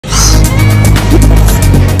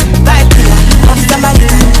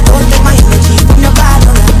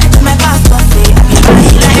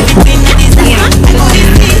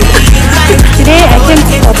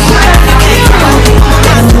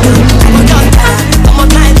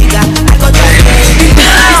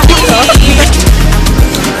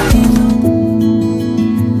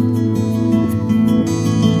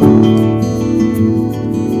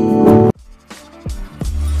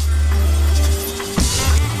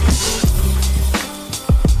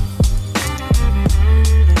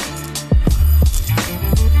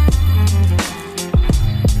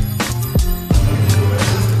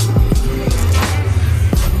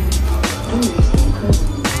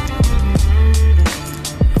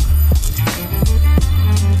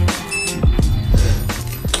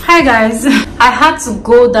Hi guys, I had to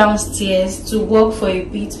go downstairs to work for a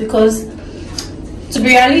bit because, to be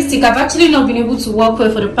realistic, I've actually not been able to work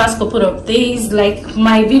well for the past couple of days. Like,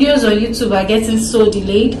 my videos on YouTube are getting so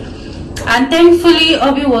delayed, and thankfully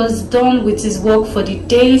Obi was done with his work for the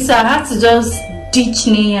day, so I had to just ditch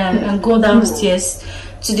me and go downstairs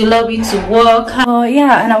to the lobby to work. Oh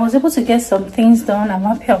yeah, and I was able to get some things done. I'm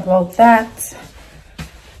happy about that.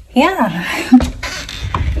 Yeah.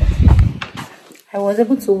 I was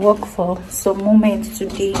able to work for some moments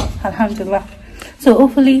today, alhamdulillah. So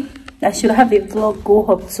hopefully I should have a vlog go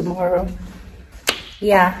up tomorrow.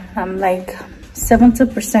 Yeah, I'm like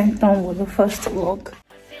 70% done with the first vlog.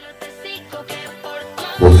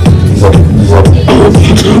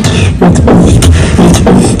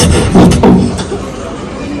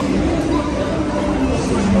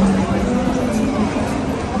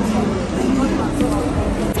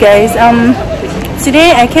 Guys,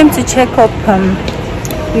 today I came to check up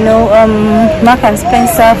Mark and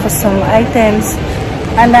Spencer for some items,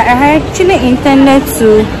 and I actually intended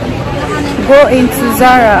to go into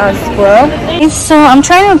Zara as well. And so I'm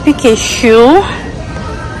trying to pick a shoe.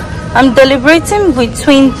 I'm deliberating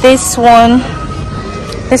between this one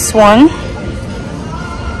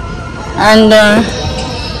and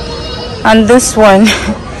this one.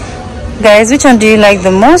 Guys, which one do you like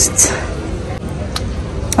the most?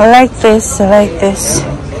 I like this.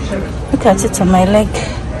 Look at it on my leg.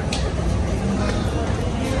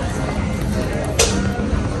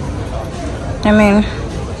 I mean,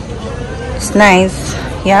 it's nice,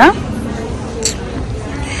 yeah.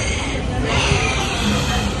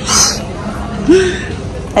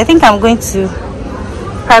 I think I'm going to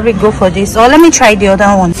probably go for this, or let me try the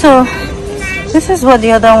other one. So this is what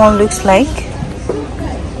the other one looks like.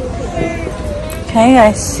 Can you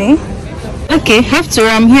guys see? Okay, after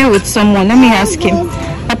I'm here with someone, let me ask him.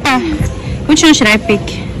 Papa, which one should I pick?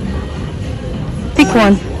 Pick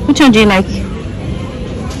one. Which one do you like?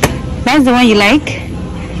 That's the one you like?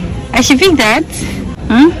 I should pick that?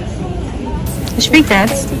 I should pick that?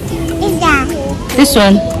 This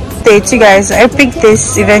one? Date, you guys. I picked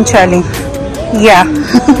this eventually. Yeah.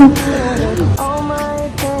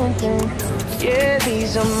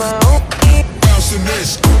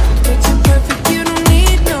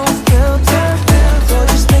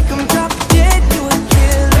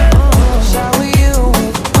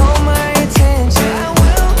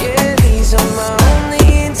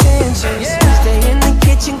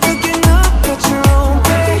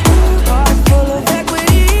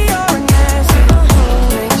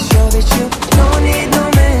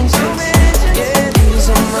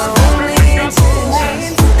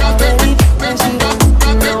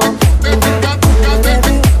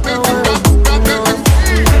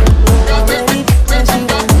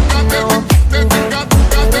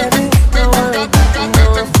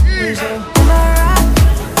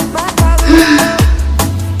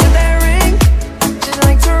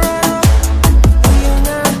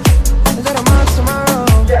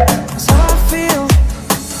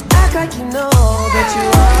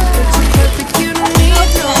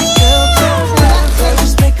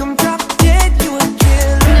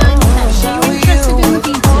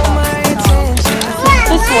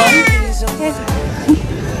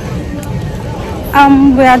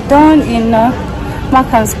 We are done in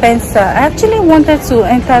Mark and Spencer. I actually wanted to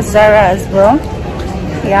enter Zara as well,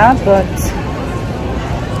 yeah, but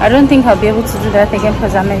I don't think I'll be able to do that again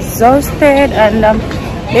because I'm exhausted, and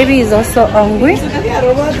baby is also hungry.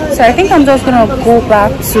 So I think I'm just gonna go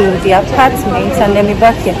back to the apartment and then be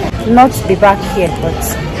back here. Not be back here, but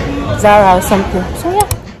Zara or something. So yeah.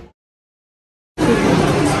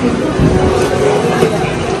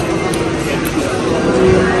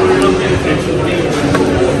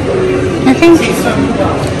 I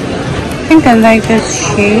think I like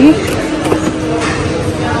this shade.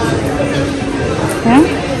 Yeah.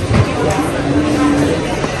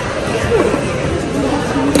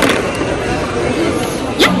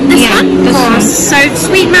 Yep, this one. This one. So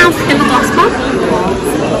sweet mouth in the glass bowl.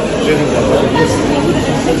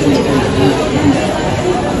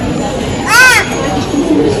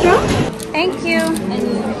 Thank you.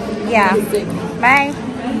 Yeah. Bye.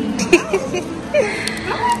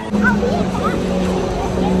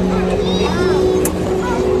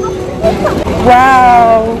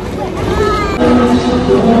 Wow.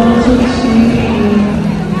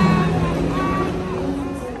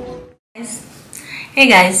 Hey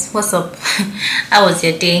guys, what's up? How was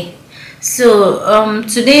your day? So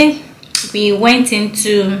today we went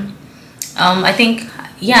into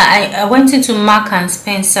I went into Mark and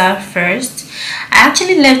Spencer first. I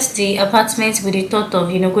actually left the apartment with the thought of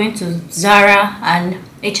going to Zara and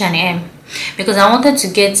H&M, because I wanted to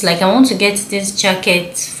get, like, I want to get this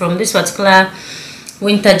jacket from this particular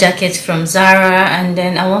winter jacket from Zara, and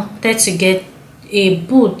then I wanted to get a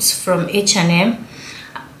boot from H&M.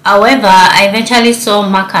 However, I eventually saw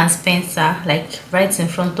Mark and Spencer like right in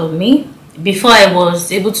front of me before I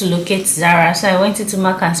was able to locate Zara. So I went into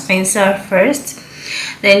Mark and Spencer first.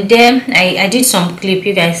 Then I did some clip.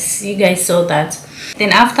 You guys saw that. Then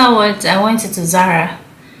afterwards I went into Zara.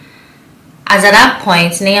 As at that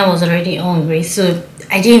point, Naya was already hungry, so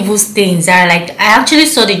I didn't even stay in Zara. Like, I actually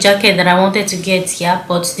saw the jacket that I wanted to get here,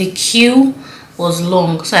 but the queue was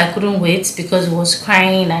long, so I couldn't wait because he was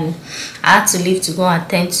crying and I had to leave to go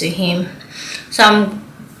attend to him. So I'm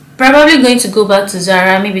probably going to go back to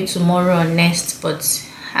Zara maybe tomorrow or next, but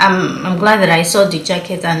I'm glad that I saw the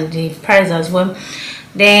jacket and the price as well.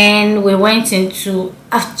 Then we went into,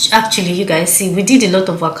 actually you guys see, we did a lot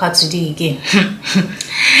of workout today again.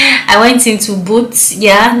 I went into Boots.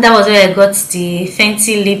 Yeah, that was where I got the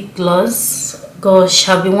Fenty lip gloss. Gosh,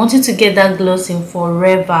 I've been wanting to get that gloss in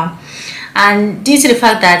forever, and due to the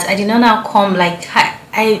fact that I did not now come, like,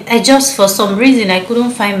 I just, for some reason, I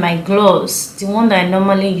couldn't find my gloss, the one that I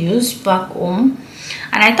normally use back home,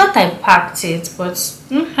 and I thought I packed it, but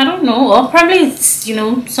I don't know, or probably it's, you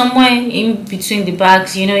know, somewhere in between the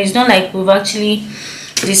bags. You know, it's not like we've actually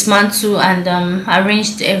dismantled and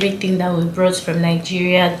arranged everything that we brought from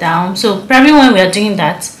Nigeria down. So probably when we are doing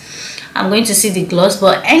that, I'm going to see the gloss.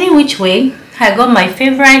 But any which way, I got my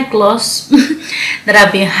favorite gloss that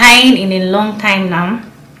I've been eyeing in a long time now.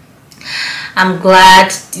 I'm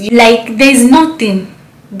glad. Like, there's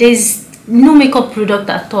no makeup product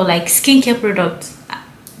at all, like skincare products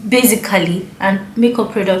basically, and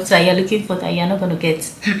makeup products that you're looking for that you're not going to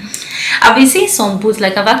get. I've been seeing some boots,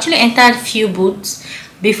 like I've actually entered few boots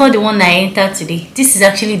before the one I entered today. This is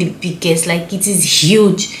actually the biggest, like it is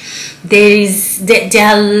huge. There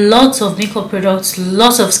are lots of makeup products,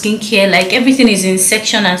 lots of skincare, like everything is in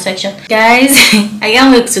section and section. Guys, I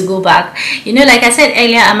can't wait to go back. You know, like I said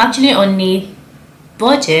earlier, I'm actually on a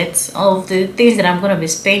budget of the things that I'm going to be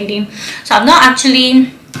spending, so I'm not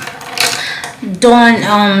actually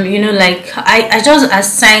done, you know, like I just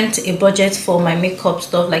assigned a budget for my makeup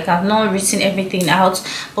stuff. Like, I've not written everything out,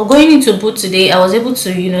 but going into Boots today, I was able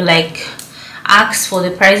to, you know, like ask for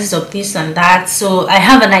the prices of this and that, so I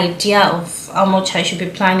have an idea of how much I should be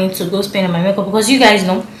planning to go spend on my makeup. Because you guys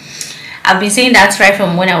know, I've been saying that right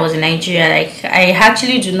from when I was in Nigeria, like I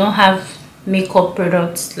actually do not have makeup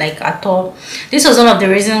products like at all. This was one of the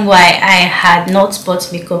reasons why I had not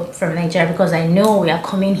bought makeup from Nigeria, because I know we are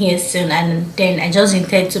coming here soon, and then I just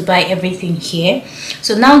intend to buy everything here.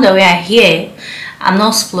 So now that we are here, I'm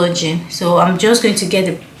not splurging, so I'm just going to get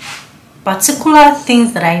the particular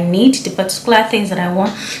things that I need, the particular things that I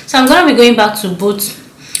want. So I'm going to be going back to Boots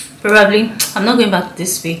probably. I'm not going back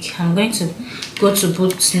this week, I'm going to go to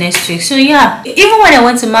Boots next week. So yeah, even when I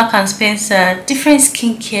went to Mark and Spencer, different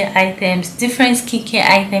skincare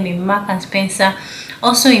item in Mark and Spencer,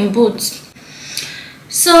 also in Boots.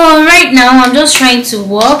 So right now I'm just trying to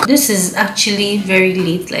work. This is actually very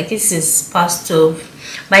late, like this is past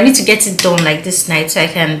 12, but I need to get it done like this night so I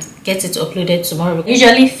can get it uploaded tomorrow. I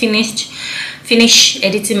usually finish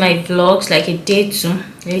editing my vlogs like a day to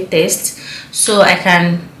latest, so I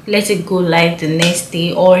can let it go live the next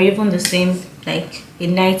day, or even the same, like a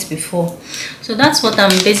night before. So that's what I'm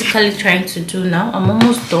basically trying to do now. I'm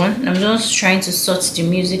almost done. I'm just trying to sort the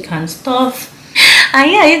music and stuff.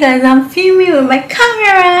 And yeah, you guys, I'm filming with my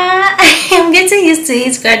camera. I'm getting used to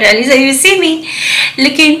it gradually. So if you see me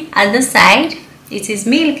looking at the side, it is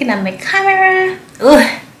me looking at my camera.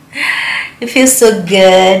 Oh, it feels so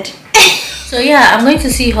good. So yeah, I'm going to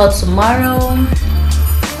see her tomorrow.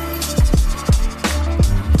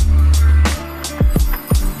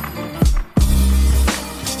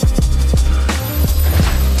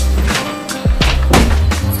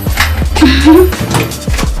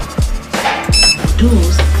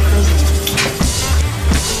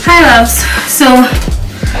 Hi loves, so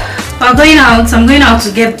we're going out. I'm going out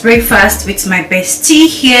to get breakfast with my bestie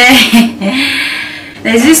here.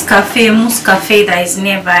 There's this cafe, Moose Cafe, that is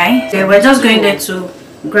nearby. So we're just going there to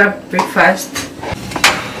grab breakfast.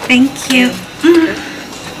 Thank you.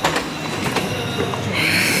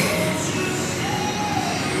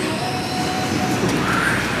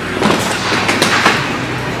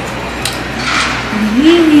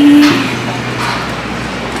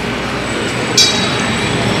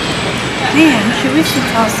 Man, should we sit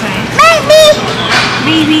outside?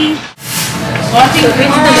 Baby! So I think we're going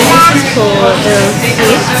to the places for the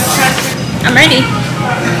food. I'm ready.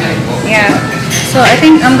 Yeah. So I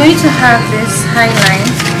think I'm going to have this highline.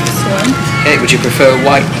 So. Okay, would you prefer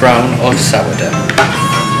white, brown or sourdough?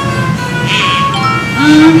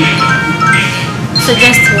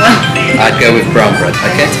 Suggest one. I'd go with brown bread.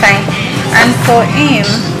 Okay. It's fine. And for him,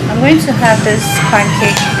 I'm going to have this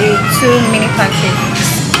pancake, the 2 mini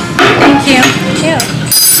pancakes. Thank you. Chill.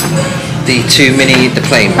 The 2 mini, the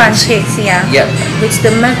plain ones. Pancakes, yeah. Yep. With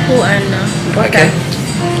the maple and butter. Okay.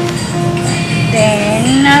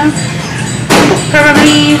 Then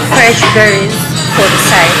probably fresh berries for the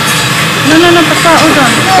sides. No, Papa, hold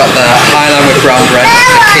on. Got the highland with brown bread,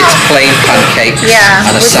 the kids plain pancakes, yeah,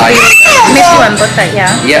 and a side. Maple and butter,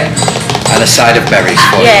 yeah. Yep. And a side of berries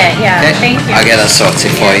for you. Yeah. Okay? Thank you. I'll get that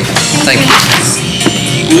sorted for you. Thank you.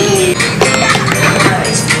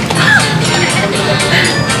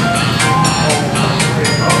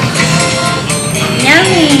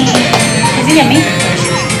 Yummy. Is it yummy?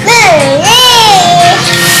 Wow.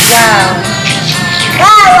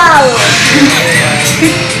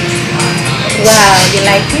 Wow, you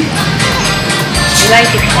like it? You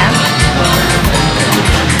like it, yeah?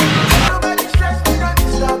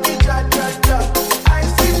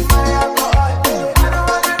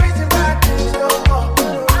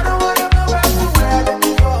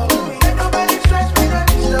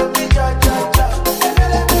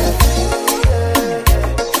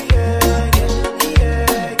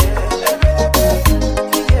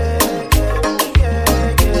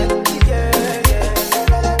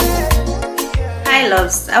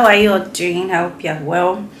 How are you all doing? I hope you're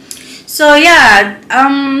well. So yeah,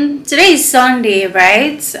 today is Sunday,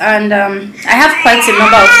 right? And I have quite a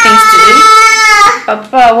number of things to do.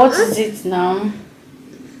 Papa, what is it now?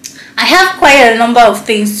 I have quite a number of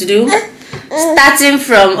things to do. Starting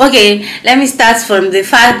from, okay, let me start from the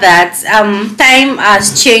fact that time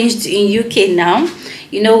has changed in UK now.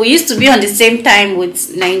 You know, we used to be on the same time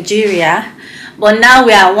with Nigeria, but now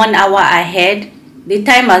we are 1 hour ahead. The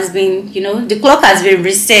time has been, you know, the clock has been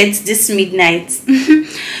reset this midnight.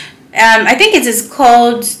 I think it is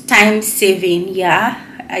called time saving. Yeah,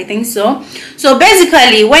 I think so. So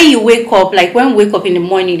basically, when you wake up, like when we wake up in the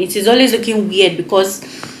morning, it is always looking weird because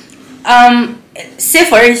say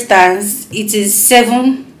for instance it is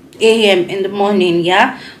 7 a.m. in the morning,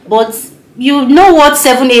 yeah, but you know what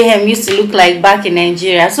 7 a.m. used to look like back in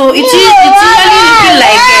Nigeria. So it's usually looking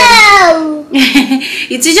like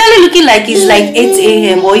it's usually looking like it's like 8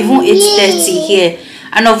 a.m. or even 8:30 here,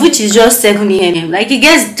 and of which is just 7 a.m. Like it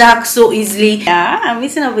gets dark so easily. Yeah, I'm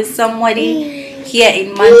meeting up with somebody here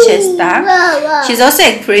in Manchester. She's also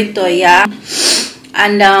a creator, yeah,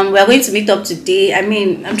 and we're going to meet up today. I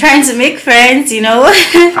mean, I'm trying to make friends, you know.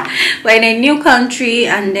 We're in a new country,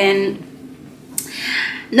 and then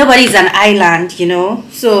nobody's an island, you know,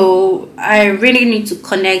 so I really need to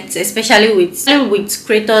connect, especially with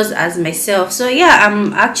creators as myself. So yeah,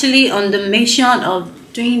 I'm actually on the mission of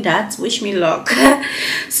doing that. Wish me luck.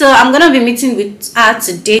 So I'm gonna be meeting with her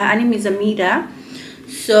today. Her name is Amida,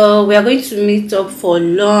 so we are going to meet up for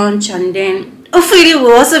lunch, and then hopefully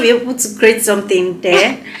we'll also be able to create something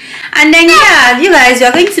there. And then yeah, you guys, we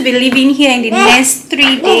are going to be living here in the next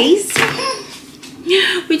 3 days,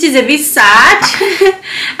 which is a bit sad.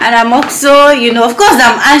 And I'm also, you know, of course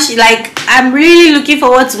I'm really looking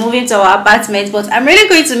forward to moving to our apartment, but I'm really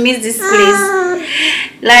going to miss this place,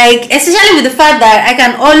 like especially with the fact that I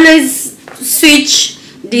can always switch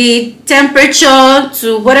the temperature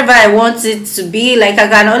to whatever I want it to be. Like I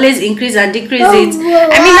can always increase and decrease it.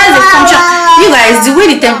 I mean, that's the function, you guys, the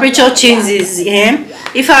way the temperature changes, yeah,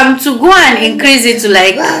 if I'm to go and increase it to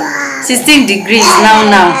like 16 degrees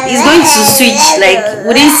now it's going to switch like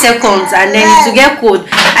within seconds, and then it will get cold.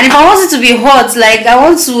 And if I want it to be hot, like I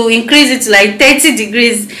want to increase it to like 30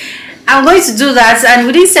 degrees, I'm going to do that, and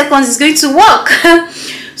within seconds it's going to work.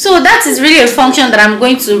 So that is really a function that I'm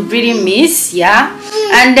going to really miss, yeah.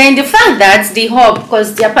 And then the fact that the hub,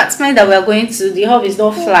 because the apartment that we're going to, the hub is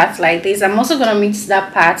not flat like this, I'm also gonna mix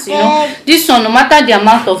that part, you know. This one, no matter the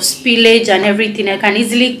amount of spillage and everything, I can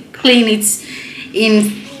easily clean it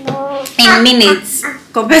in minutes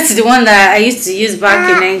compared to the one that I used to use back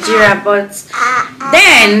in Nigeria. But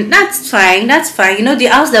then that's fine, you know. The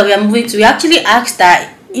house that we are moving to, we actually asked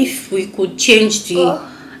that if we could change the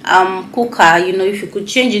cooker, you know, if you could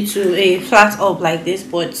change it to a flat up like this,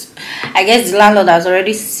 but I guess the landlord has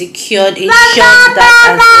already secured a shot that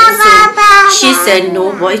as well. So she said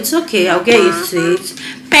no, but it's okay, I'll get used to it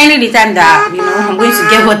pending the time that, you know, I'm going to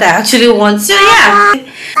get what I actually want. So yeah.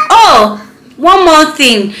 Oh, one more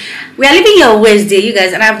thing, we are living here on Wednesday, you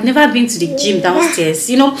guys, and I've never been to the gym downstairs.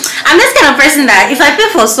 You know, I'm this kind of person that if I pay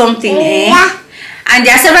for something, and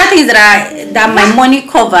there are several things that my money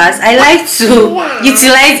covers, I like to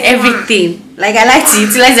utilize everything. Like, I like to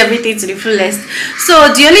utilize everything to the fullest.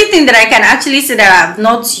 So the only thing that I can actually say that I have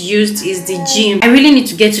not used is the gym. I really need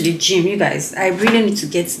to get to the gym, you guys. I really need to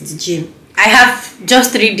get to the gym. I have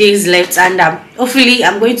just 3 days left, and hopefully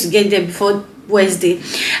I'm going to get there before Wednesday.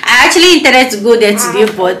 I actually intended to go there today,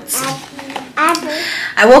 but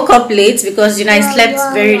I woke up late because, you know, I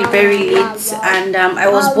slept very late, and I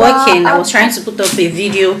was working. I was trying to put up a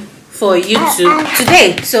video for YouTube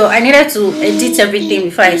today, so I needed to edit everything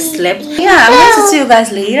before I slept. Yeah, I'm going to see you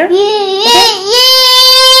guys later. Okay?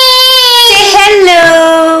 Say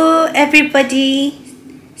hello, everybody.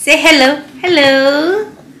 Say hello. Hello.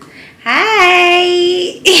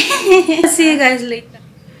 Hi. I'll see you guys later.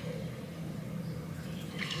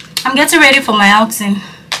 I'm getting ready for my outing,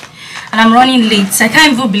 and I'm running late. I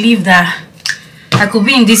can't even believe that I could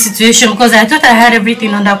be in this situation because I thought I had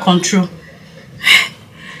everything under control.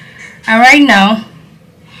 And right now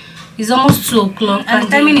it's almost 2 o'clock and the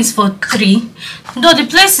timing is for 3. Though the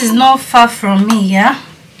place is not far from me, yeah,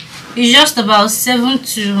 it's just about 7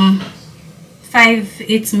 to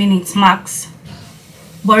 8 minutes max.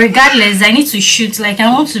 But regardless, I need to shoot. Like,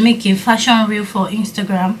 I want to make a fashion reel for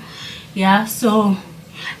Instagram, yeah, so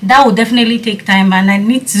that will definitely take time, and I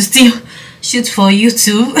need to still shoot for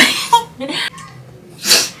YouTube.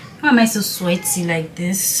 Why am I so sweaty like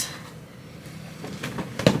this?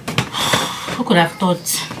 Who could have thought?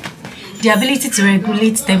 The ability to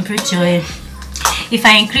regulate temperature. If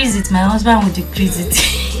I increase it, my husband will decrease it.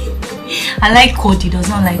 I like cold, he does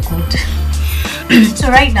not like cold. So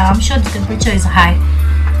right now, I'm sure the temperature is high,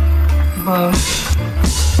 but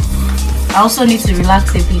I also need to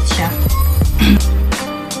relax a bit, yeah.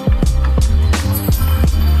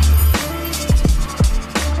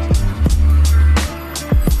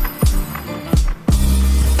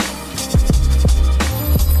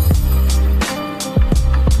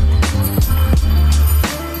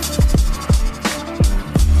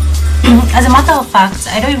 As a matter of fact,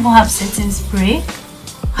 I don't even have setting spray.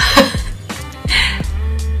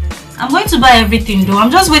 I'm going to buy everything though. I'm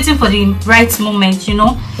just waiting for the right moment, you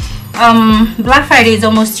know. Black Friday is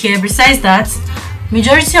almost here. Besides that,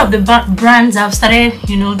 majority of the brands have started,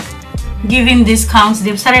 you know, giving discounts.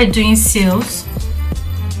 They've started doing sales.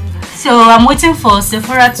 So I'm waiting for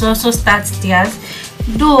Sephora to also start theirs.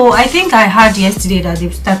 Though I think I heard yesterday that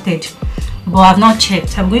they've started, but I've not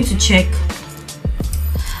checked. I'm going to check.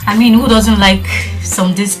 I mean, who doesn't like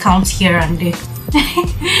some discounts here and there?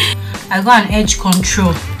 I got an edge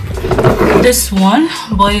control, this one,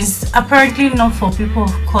 but it's apparently not for people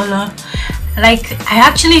of color. Like, I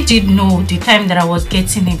actually did know the time that I was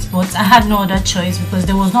getting it, but I had no other choice because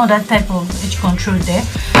there was no other type of edge control there,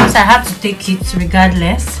 so I had to take it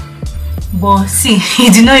regardless. But see,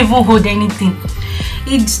 it did not even hold anything.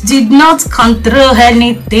 It did not control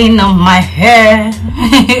anything on my hair.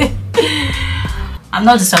 I'm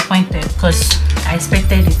not disappointed because I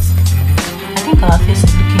expected it. I think our face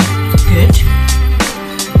is looking good.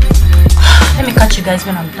 Let me catch you guys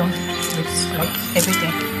when I'm done with like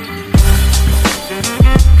everything.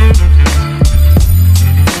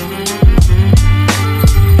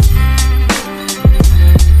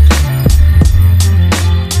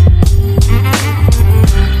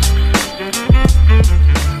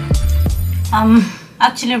 I'm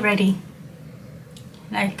actually ready.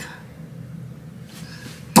 Like,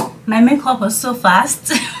 my makeup was so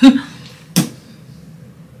fast.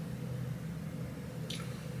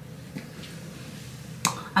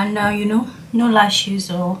 And now, you know, no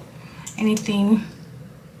lashes or anything.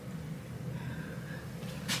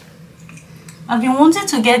 I've been wanting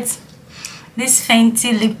to get this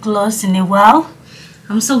Fenty lip gloss in a while.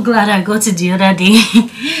 I'm so glad I got it the other day.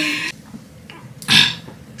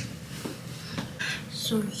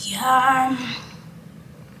 So yeah,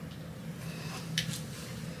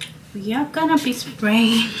 we are gonna be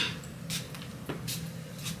spraying.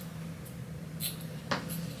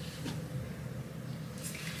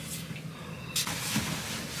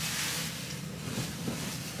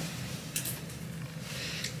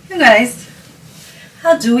 You guys,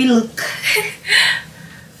 how do we look?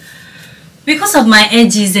 Because of my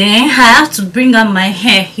edges, I have to bring up my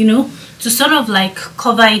hair, you know, to sort of like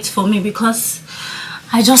cover it for me, because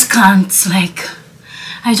I just can't, like,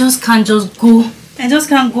 I just can't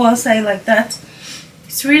go outside like that.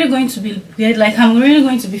 It's really going to be weird. Like, I'm really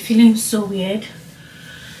going to be feeling so weird.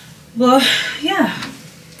 But yeah,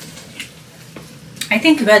 I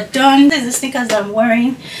think we're done. This is the sneakers that I'm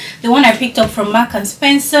wearing, the one I picked up from Mark and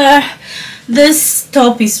Spencer. This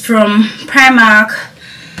top is from Primark.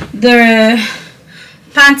 The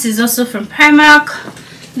pants is also from Primark.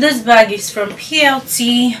 This bag is from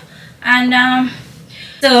PLT, and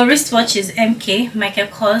the wristwatch is MK Michael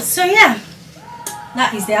Kors. So yeah,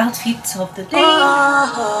 That is the outfit of the day.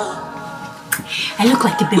 I look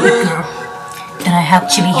like a baby girl that I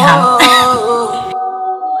actually am.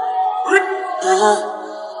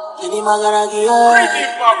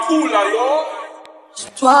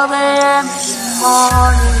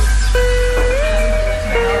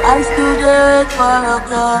 I still wait for a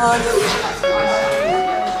call.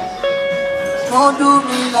 Don't do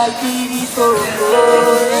me like this, so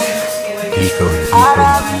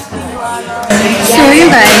you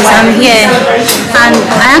guys, I'm here, and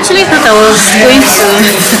I actually thought I was going to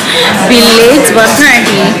be late, but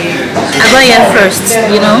apparently I got here first.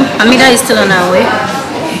 You know, Amida is still on her way.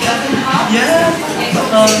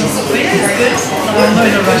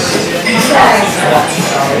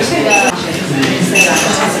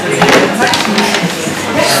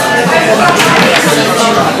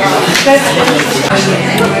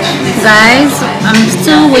 Guys, I'm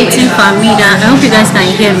still waiting for Amida. I hope you guys can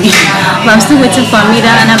hear me, but I'm still waiting for Amida,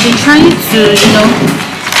 and I've been trying to, you know,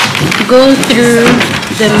 go through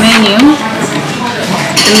the menu.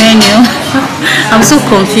 I'm so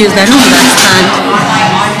confused. I don't understand.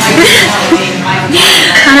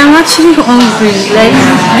 And I'm actually hungry. Like,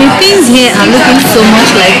 the things here are looking so much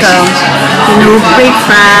like you know,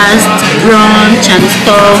 breakfast, brunch and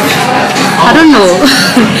stuff. I don't know.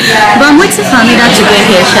 But I'm waiting for Amida to get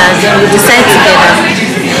here, Shaz, and we'll decide together.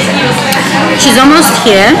 She's almost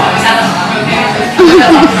here.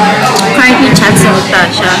 Currently chatting with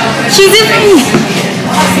Tasha. She's even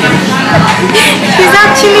she's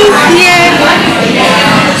actually here.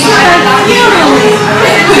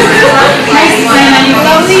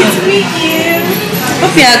 Lovely to meet you.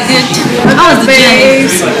 Hope you are good. How was the journey? It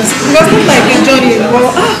was not like a journey. Well,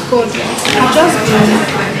 oh God, I've just been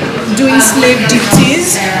doing slave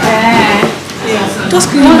duties. Yeah. Just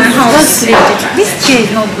cleaning my house. This chair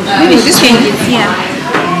is not good. Maybe this change it. Yeah.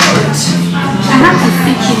 I have to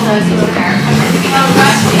switch it as well.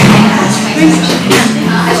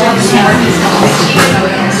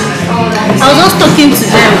 I was just talking to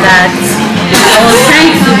them that I was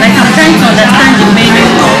trying to, like, I'm trying to understand the menu,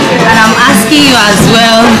 and I'm asking you as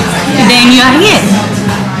well. Then you are here.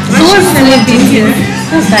 So what's the name here?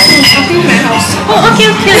 What's that? I'm cleaning my house. Oh, okay.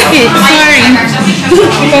 Sorry. Because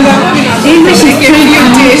I'm English is taking a few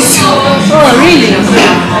days. Oh, really?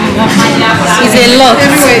 It's a lot.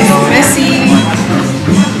 Everywhere is messy.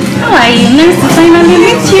 How are you? Nice to finally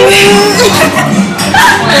meet you.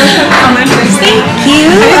 Thank you.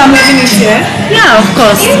 I'm loving it here. Yeah, of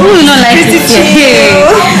course. Who will not like it here?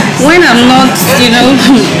 When I'm not, you know, I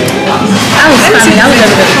was family. I was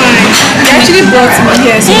Fine. They actually brought me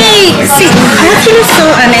here. So hey, see, I actually saw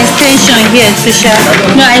an extension here, Trisha.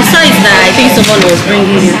 No, I saw it that I think someone was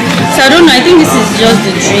bringing you. So I don't know. I think this is just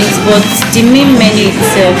the drinks, but the main menu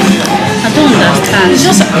itself, I don't understand. it's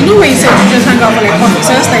just, you know when you said you just hang out for like coffee,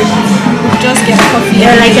 so it's like you just get coffee.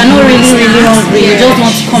 Yeah, like you're not really hungry. You just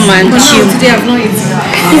want to come and But chill. now today I've not eaten.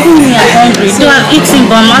 Even me, I'm hungry. Though I've eaten,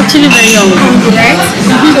 but I'm actually very hungry. Right?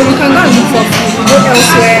 So we can go and look for food. Go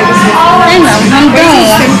elsewhere. I know, I'm down.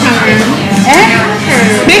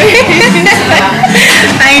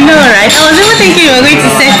 I know, right? I was even thinking you were going to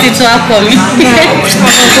set it up for me.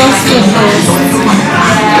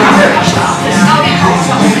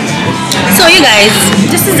 So you guys,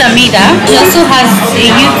 this is Amida. She also has a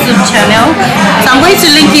YouTube channel. So I'm going to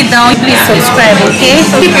link it down. Please subscribe, okay?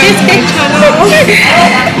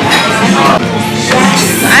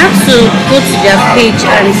 I have to go to their page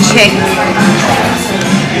and check.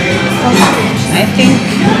 I think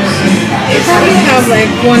They probably have like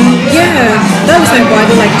one, yeah, that was like, but I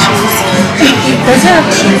don't like cheese. does it have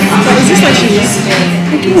cheese? But is this like cheese?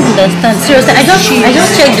 I don't understand. Seriously, I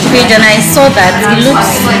just checked the page and I saw that it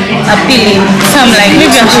looks appealing. So I'm like,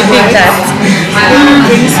 maybe I should take that.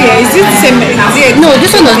 Drinks here. Is it the same? Is it? No,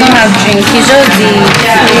 this one does not have drink. It's just the.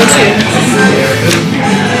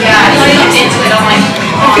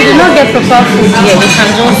 If you do not get proper food here, you can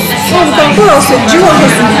just. So we can go also. Do you want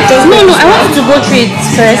us to just? No, I want you to go through it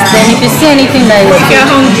first. Then if you see anything that is. If you're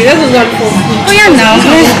hungry, let's go for food. Oh yeah, now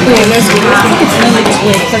let's go. Let's go. It's not really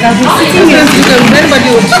weird because I've been sitting here. Anybody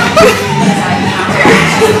would.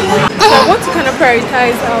 So I want to kind of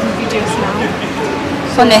prioritize videos now.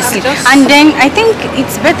 Honestly, and then I think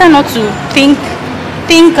it's better not to think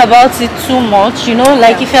about it too much, you know,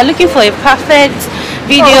 like if you're looking for a perfect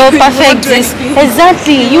video, perfect this,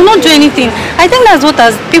 exactly, you not do anything. I think that's what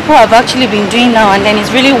people have actually been doing now, and then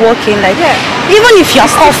it's really working. Like, even if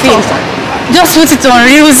you're coughing, just put it on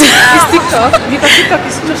reels. It's TikTok, because TikTok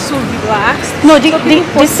is just so relaxed. No,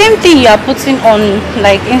 the same thing you are putting on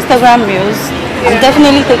like Instagram reels, I'm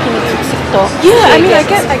definitely taking it to TikTok. Yeah, I mean, I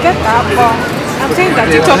get that, but I'm saying that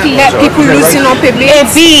TikTok let people loosen up a bit. A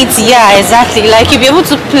bit, yeah, exactly. Like you'll be able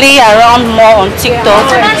to play around more on TikTok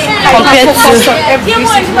compared to every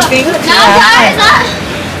single thing.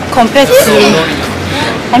 compared to.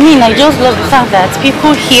 I mean, I just love the fact that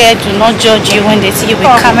people here do not judge you when they see you with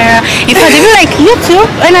camera. In fact, they be like, you too?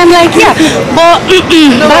 And I'm like, yeah. But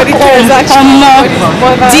back home,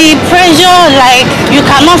 the pressure, like, you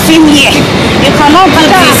cannot film here. You cannot do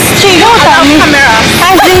this. So you know what I mean?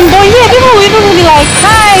 As in, but yeah, people will even be like,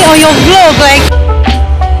 hi, on your vlog, like.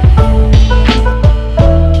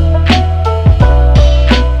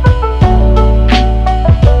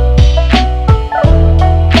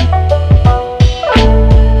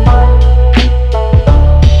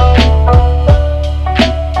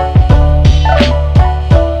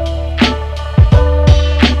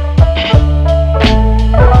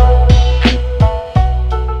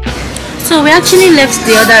 So we actually left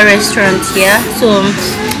the other restaurant here, so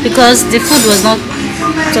because the food was not,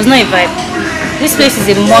 it was not a vibe. This place is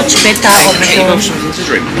a much better option. Something to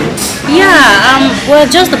drink. Yeah, we're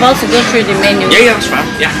just about to go through the menu. Yeah, that's fine.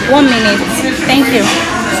 Yeah. 1 minute. Thank you.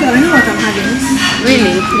 So I know what I'm having.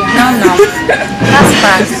 Really? Yeah. No. That's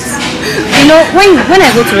fast. You know, when I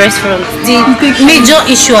go to restaurants, the major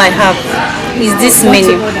issue I have is this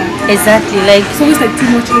menu. Exactly, like it's always like too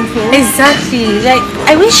much info. Exactly, like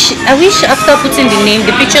I wish after putting the name,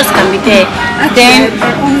 the pictures can be there. Actually,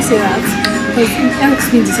 I always say that because it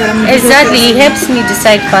helps me decide. Exactly, it helps me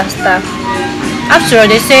decide faster. After all,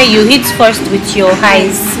 they say you hit first with your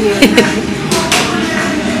eyes. Yeah.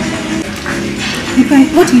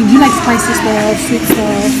 What do you like? Spicy stuff, sweet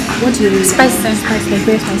stuff? What do you Spicy. Spicy, like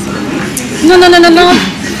very spicy. No.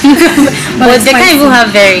 But they can't even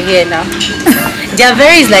have very here now. Their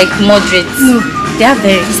very is like moderate. No. They are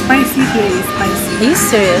very Spicy here is spicy. Are you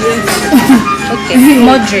serious? Okay,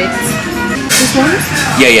 moderate. This one?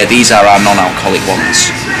 Yeah, these are our non-alcoholic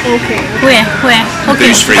ones. Okay. Where? Okay.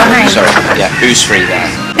 Booze free. Behind. Sorry. Yeah, booze free there.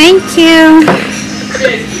 Thank you.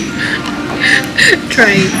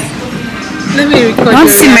 Try it. Let me record.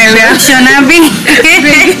 Don't see my reaction, Abby.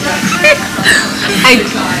 I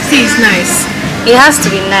see it's nice. It has to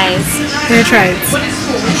be nice. Let me try it.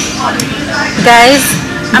 Guys,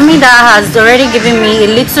 Amida has already given me a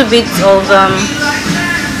little bit of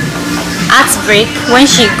heartbreak when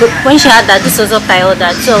she had that this was what I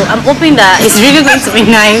ordered. So I'm hoping that it's really going to be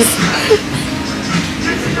nice.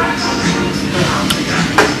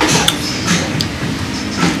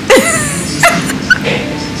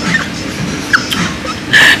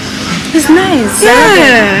 It's nice.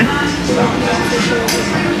 Yeah.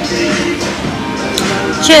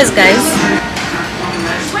 Cheers, guys.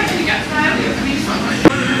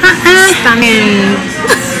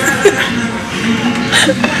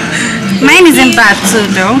 Mine isn't bad too,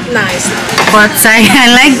 though. Nice. But I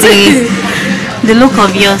like the look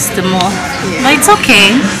of yours the more. Yeah. But it's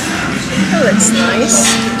okay. That looks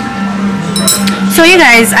nice. So you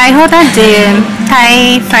guys, I ordered the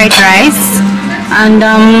Thai fried rice and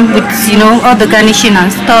with all the garnishing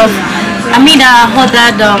and stuff. Amida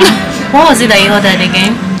ordered what was it that you ordered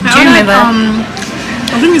again? Do you remember?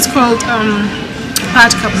 I think it's called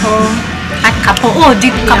pad kapo. Pad kapo. Oh,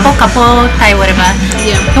 the kapo Thai whatever.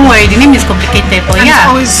 Yeah. Don't worry, the name is complicated, but and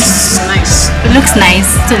yeah. It's always nice. It looks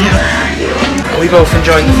nice too. Are we both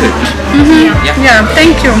enjoying the food? Yeah,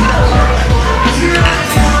 thank you.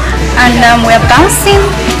 And we're bouncing.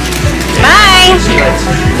 Bye. See you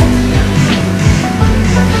later.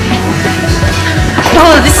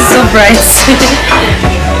 Oh, this is so bright.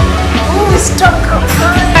 Oh, it's stuck.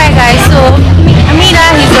 Alright guys, so Amida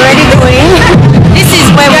is already going.